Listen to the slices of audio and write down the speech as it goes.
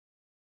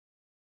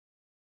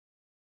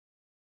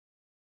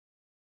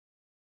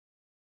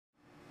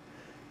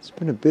It's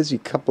been a busy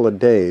couple of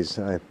days.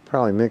 I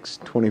probably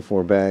mixed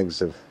 24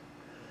 bags of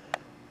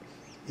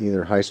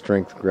either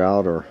high-strength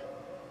grout or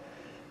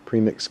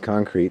pre-mixed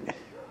concrete.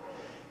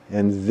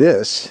 And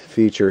this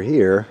feature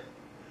here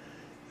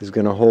is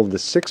going to hold the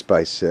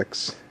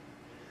 6x6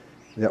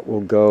 that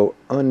will go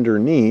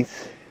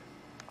underneath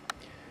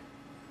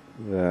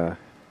the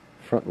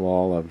front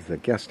wall of the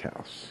guest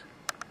house.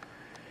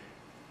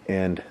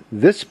 And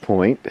this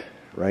point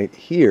right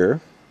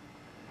here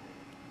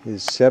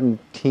is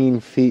 17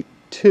 feet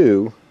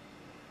 2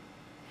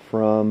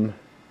 from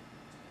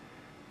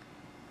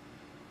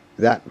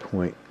that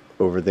point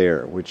over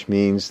there, which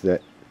means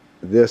that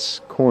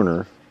this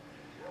corner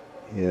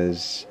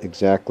is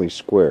exactly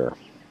square.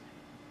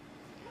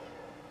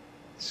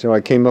 So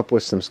I came up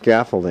with some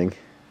scaffolding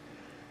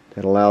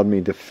that allowed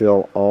me to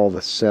fill all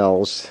the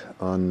cells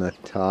on the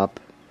top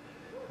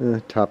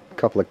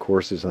couple of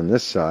courses on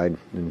this side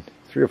and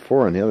 3 or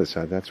 4 on the other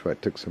side. That's why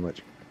it took so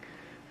much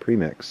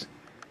premix.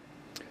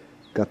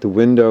 Got the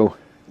window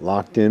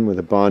locked in with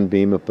a bond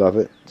beam above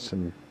it,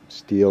 some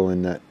steel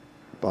in that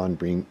bond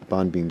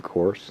beam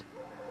course.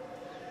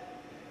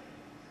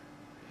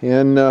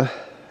 And I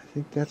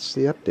think that's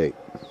the update.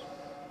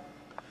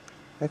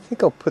 I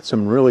think I'll put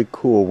some really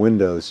cool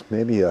windows,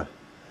 maybe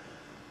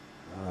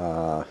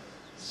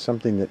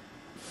something that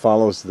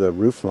follows the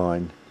roof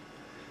line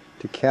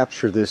to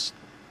capture this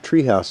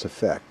treehouse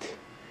effect.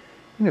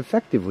 And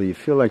effectively you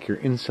feel like you're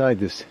inside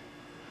this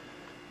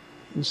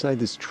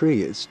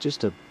tree. It's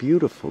just a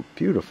beautiful,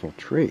 beautiful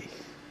tree.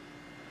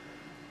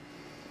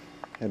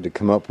 Had to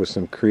come up with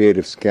some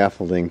creative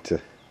scaffolding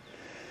to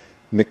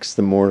mix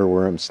the mortar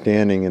where I'm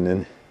standing and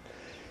then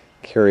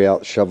carry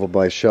out shovel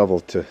by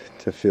shovel to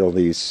fill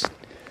these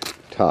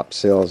top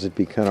cells. It'd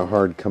be kind of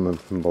hard coming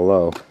from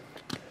below.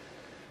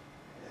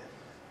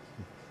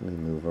 Let me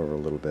move over a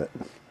little bit.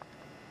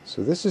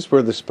 So this is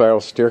where the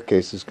spiral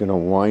staircase is going to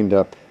wind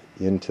up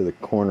into the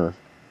corner.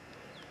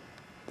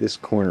 This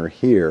corner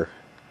here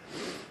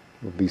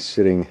will be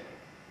sitting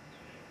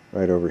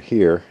right over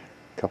here.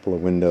 A couple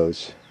of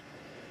windows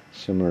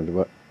similar to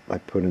what I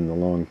put in the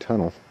long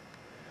tunnel.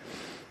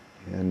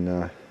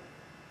 And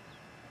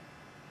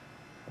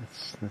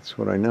that's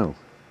what I know.